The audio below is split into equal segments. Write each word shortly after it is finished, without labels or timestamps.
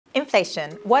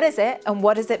Inflation, what is it and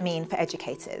what does it mean for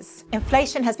educators?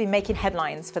 Inflation has been making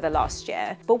headlines for the last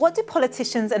year, but what do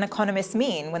politicians and economists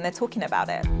mean when they're talking about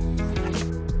it?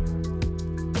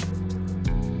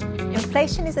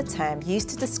 Inflation is a term used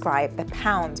to describe the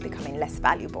pound becoming less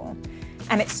valuable,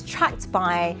 and it's tracked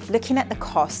by looking at the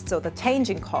costs or the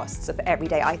changing costs of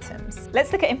everyday items.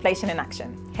 Let's look at inflation in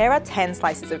action. Here are 10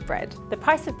 slices of bread. The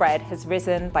price of bread has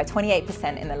risen by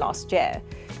 28% in the last year,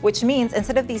 which means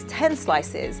instead of these 10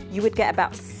 slices, you would get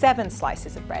about 7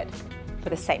 slices of bread for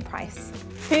the same price.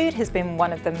 Food has been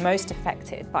one of the most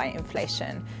affected by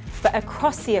inflation, but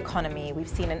across the economy, we've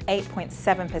seen an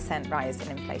 8.7% rise in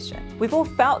inflation. We've all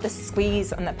felt the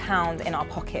squeeze on the pound in our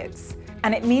pockets,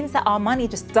 and it means that our money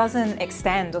just doesn't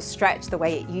extend or stretch the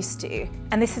way it used to.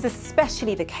 And this is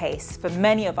especially the case for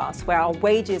many of us where our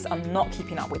wages are not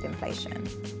keeping up with inflation.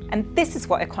 And this is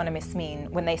what economists mean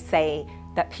when they say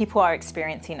that people are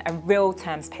experiencing a real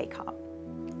terms pay cut.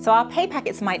 So our pay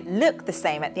packets might look the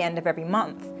same at the end of every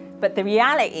month, but the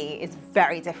reality is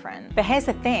very different. But here's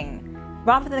the thing.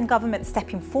 Rather than government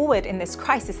stepping forward in this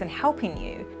crisis and helping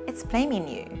you, it's blaming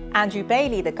you. Andrew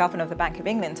Bailey, the governor of the Bank of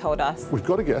England, told us, "We've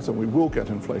got to get, and we will get,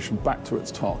 inflation back to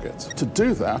its target. To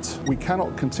do that, we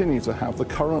cannot continue to have the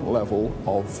current level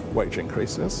of wage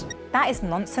increases." That is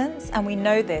nonsense, and we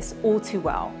know this all too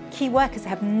well. Key workers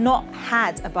have not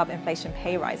had above-inflation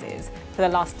pay rises for the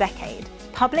last decade.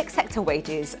 Public sector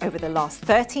wages over the last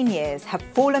 13 years have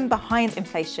fallen behind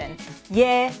inflation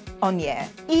year on year.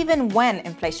 Even when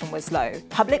inflation was low,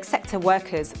 public sector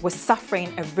workers were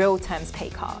suffering a real terms pay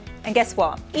cut. And guess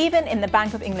what? Even in the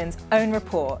Bank of England's own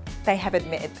report, they have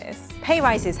admitted this. Pay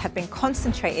rises have been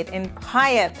concentrated in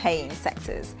higher paying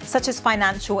sectors, such as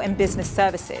financial and business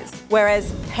services,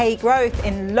 whereas pay growth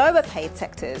in lower paid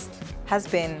sectors has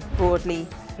been broadly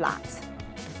flat.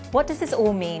 What does this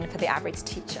all mean for the average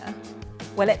teacher?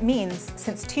 Well, it means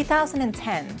since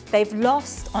 2010, they've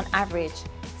lost on average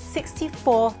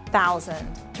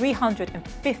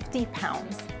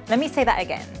 £64,350. Let me say that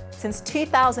again. Since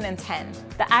 2010,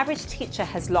 the average teacher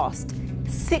has lost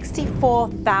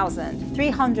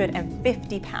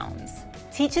 £64,350.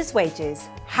 Teachers' wages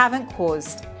haven't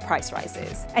caused price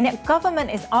rises, and yet government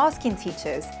is asking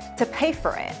teachers to pay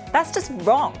for it. That's just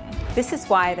wrong. This is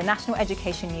why the National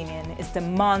Education Union is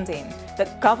demanding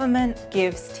that government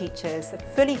gives teachers a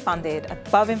fully funded,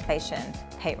 above-inflation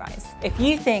pay rise. If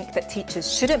you think that teachers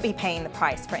shouldn't be paying the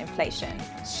price for inflation,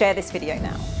 share this video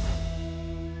now.